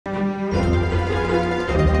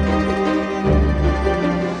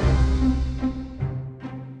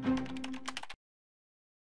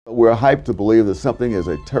We're hyped to believe that something is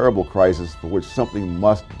a terrible crisis for which something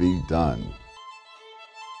must be done.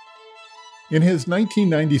 In his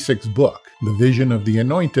 1996 book, The Vision of the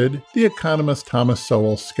Anointed, the economist Thomas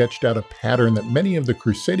Sowell sketched out a pattern that many of the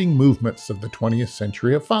crusading movements of the 20th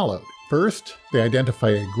century have followed. First, they identify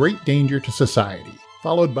a great danger to society,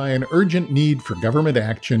 followed by an urgent need for government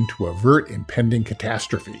action to avert impending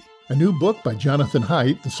catastrophe. A new book by Jonathan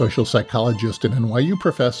Haidt, the social psychologist and NYU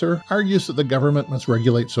professor, argues that the government must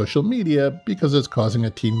regulate social media because it's causing a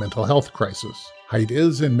teen mental health crisis. Haidt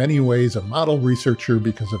is, in many ways, a model researcher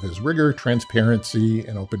because of his rigor, transparency,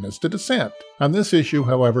 and openness to dissent. On this issue,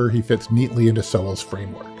 however, he fits neatly into Sowell's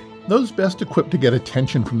framework. Those best equipped to get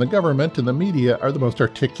attention from the government and the media are the most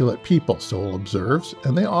articulate people, Sowell observes,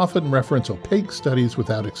 and they often reference opaque studies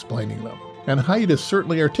without explaining them. And Haidt is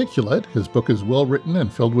certainly articulate, his book is well written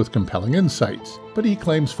and filled with compelling insights, but he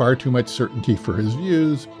claims far too much certainty for his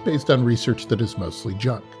views, based on research that is mostly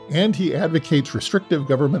junk. And he advocates restrictive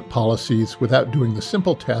government policies without doing the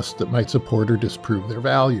simple tests that might support or disprove their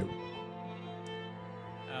value.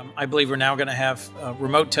 I believe we're now going to have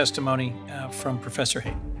remote testimony from Professor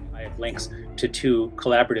Haidt. I have links to 2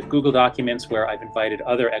 collaborative Google documents where I've invited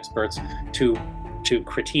other experts to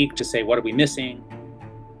critique, to say, what are we missing?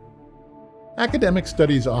 Academic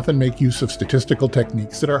studies often make use of statistical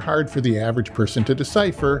techniques that are hard for the average person to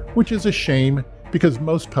decipher, which is a shame because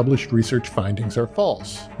most published research findings are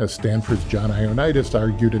false, as Stanford's John Ioannidis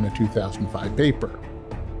argued in a 2005 paper.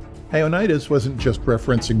 Ioannidis wasn't just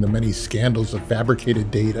referencing the many scandals of fabricated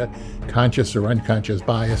data, conscious or unconscious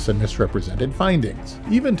bias, and misrepresented findings.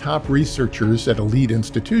 Even top researchers at elite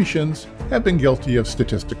institutions have been guilty of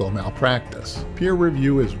statistical malpractice. Peer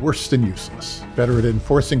review is worse than useless, better at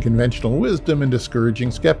enforcing conventional wisdom and discouraging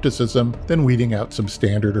skepticism than weeding out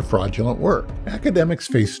substandard or fraudulent work. Academics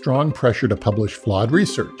face strong pressure to publish flawed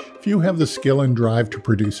research. Few have the skill and drive to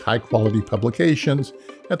produce high-quality publications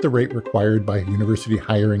at the rate required by university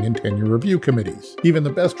hiring and tenure review committees. Even the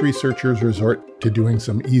best researchers resort to doing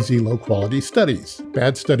some easy, low-quality studies.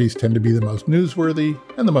 Bad studies tend to be the most newsworthy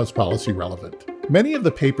and the most policy relevant. Many of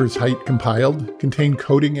the papers Haidt compiled contain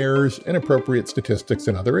coding errors, inappropriate statistics,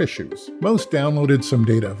 and other issues. Most downloaded some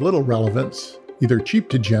data of little relevance, either cheap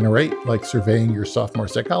to generate, like surveying your sophomore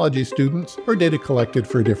psychology students, or data collected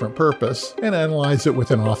for a different purpose, and analyze it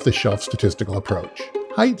with an off-the-shelf statistical approach.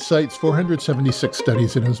 Haidt cites 476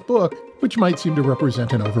 studies in his book, which might seem to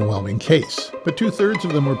represent an overwhelming case, but 2/3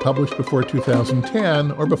 of them were published before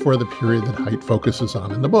 2010 or before the period that Haidt focuses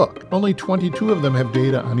on in the book. Only 22 of them have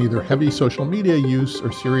data on either heavy social media use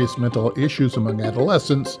or serious mental issues among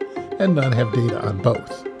adolescents, and none have data on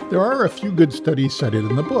both. There are a few good studies cited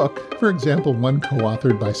in the book, for example one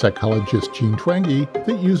co-authored by psychologist Jean Twenge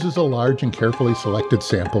that uses a large and carefully selected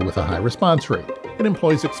sample with a high response rate. It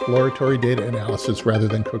employs exploratory data analysis rather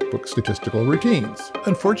than cookbook statistical routines.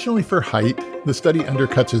 Unfortunately for Haidt, the study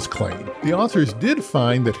undercuts his claim. The authors did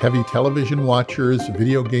find that heavy television watchers,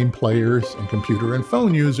 video game players, and computer and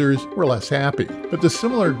phone users were less happy. But the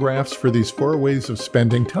similar graphs for these 4 ways of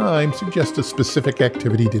spending time suggest a specific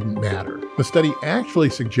activity didn't matter. The study actually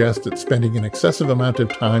suggests that spending an excessive amount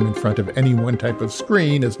of time in front of any one type of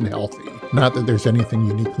screen isn't healthy, not that there's anything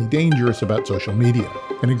uniquely dangerous about social media.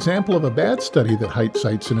 An example of a bad study that Haidt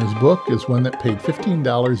cites in his book is one that paid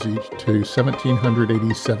 $15 each to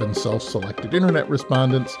 1,787 self-selected internet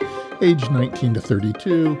respondents aged 19 to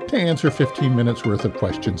 32 to answer 15 minutes worth of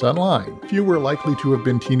questions online. Few were likely to have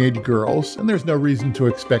been teenage girls, and there's no reason to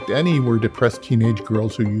expect any were depressed teenage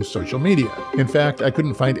girls who use social media. In fact, I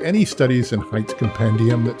couldn't find any studies in Haidt's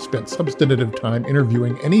compendium that spent substantive time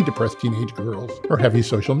interviewing any depressed teenage girls or heavy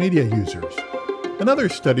social media users. Another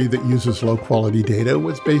study that uses low-quality data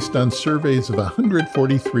was based on surveys of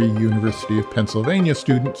 143 University of Pennsylvania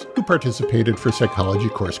students who participated for psychology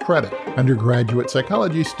course credit. Undergraduate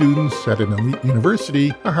psychology students at an elite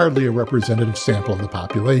university are hardly a representative sample of the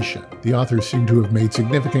population. The authors seem to have made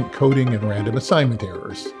significant coding and random assignment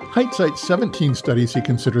errors. Haidt cites 17 studies he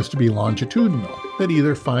considers to be longitudinal, that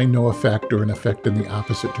either find no effect or an effect in the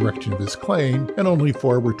opposite direction of his claim, and only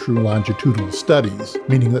 4 were true longitudinal studies,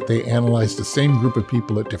 meaning that they analyzed the same group of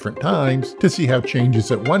people at different times to see how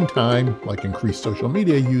changes at one time, like increased social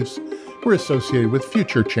media use, were associated with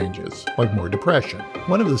future changes, like more depression.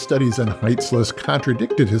 One of the studies on Haidt's list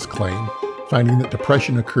contradicted his claim, finding that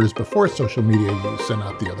depression occurs before social media use and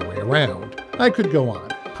not the other way around. I could go on.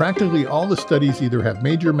 Practically all the studies either have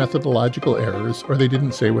major methodological errors or they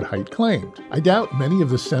didn't say what Haidt claimed. I doubt many of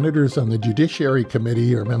the senators on the Judiciary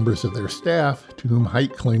Committee or members of their staff, to whom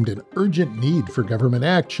Haidt claimed an urgent need for government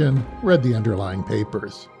action, read the underlying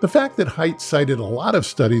papers. The fact that Haidt cited a lot of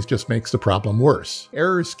studies just makes the problem worse.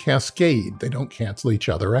 Errors cascade, they don't cancel each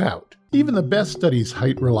other out. Even the best studies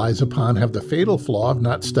Haidt relies upon have the fatal flaw of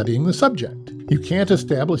not studying the subject. You can't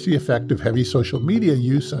establish the effect of heavy social media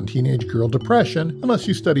use on teenage girl depression unless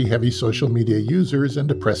you study heavy social media users and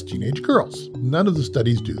depressed teenage girls. None of the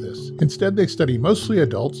studies do this. Instead, they study mostly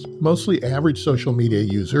adults, mostly average social media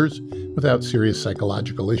users, without serious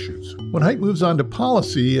psychological issues. When Haidt moves on to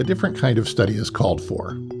policy, a different kind of study is called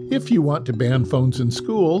for. If you want to ban phones in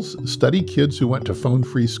schools, study kids who went to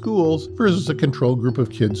phone-free schools versus a control group of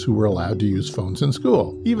kids who were allowed to use phones in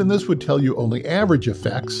school. Even this would tell you only average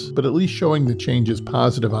effects, but at least showing the change is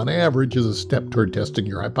positive on average is a step toward testing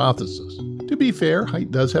your hypothesis. To be fair,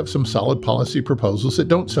 Haidt does have some solid policy proposals that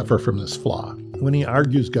don't suffer from this flaw. When he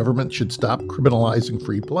argues government should stop criminalizing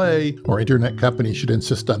free play, or internet companies should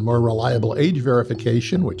insist on more reliable age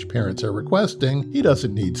verification, which parents are requesting, he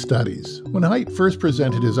doesn't need studies. When Haidt first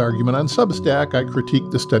presented his argument on Substack, I critiqued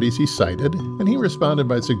the studies he cited, and he responded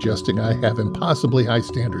by suggesting I have impossibly high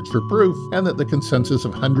standards for proof, and that the consensus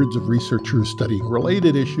of hundreds of researchers studying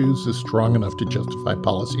related issues is strong enough to justify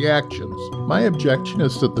policy actions. My objection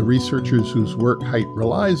is that the researchers whose work Haidt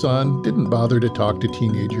relies on didn't bother to talk to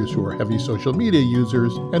teenagers who are heavy social media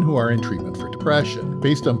users and who are in treatment for depression.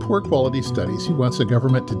 Based on poor quality studies, he wants the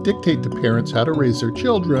government to dictate to parents how to raise their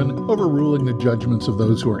children, overruling the judgments of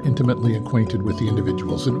those who are intimately acquainted with the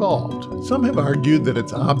individuals involved. Some have argued that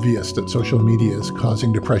it's obvious that social media is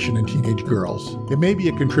causing depression in teenage girls. It may be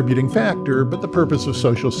a contributing factor, but the purpose of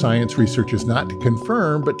social science research is not to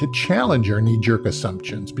confirm, but to challenge our knee-jerk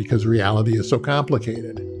assumptions because reality is so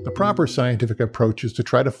complicated. The proper scientific approach is to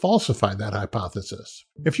try to falsify that hypothesis.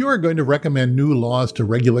 If you are going to recommend new laws to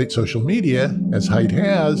regulate social media, as Haidt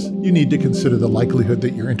has, you need to consider the likelihood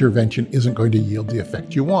that your intervention isn't going to yield the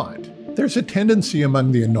effect you want. There's a tendency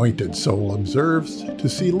among the anointed, Sowell observes, to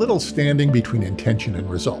see little standing between intention and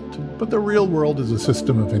result. But the real world is a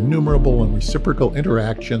system of innumerable and reciprocal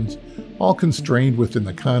interactions, all constrained within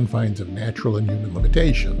the confines of natural and human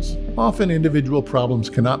limitations. Often individual problems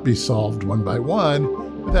cannot be solved one by one,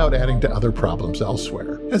 without adding to other problems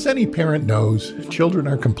elsewhere. As any parent knows, children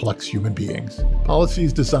are complex human beings.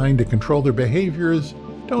 Policies designed to control their behaviors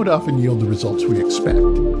don't often yield the results we expect.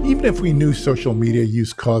 Even if we knew social media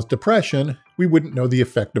use caused depression, we wouldn't know the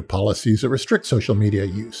effect of policies that restrict social media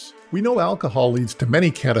use. We know alcohol leads to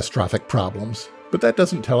many catastrophic problems, but that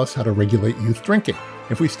doesn't tell us how to regulate youth drinking.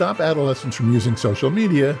 If we stop adolescents from using social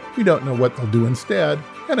media, we don't know what they'll do instead,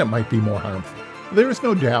 and it might be more harmful. There is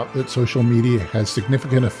no doubt that social media has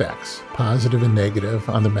significant effects, positive and negative,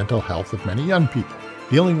 on the mental health of many young people.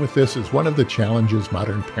 Dealing with this is one of the challenges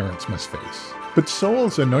modern parents must face. But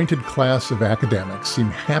Sowell's anointed class of academics seem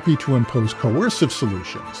happy to impose coercive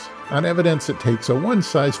solutions on evidence that takes a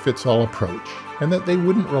one-size-fits-all approach and that they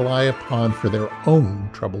wouldn't rely upon for their own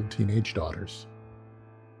troubled teenage daughters.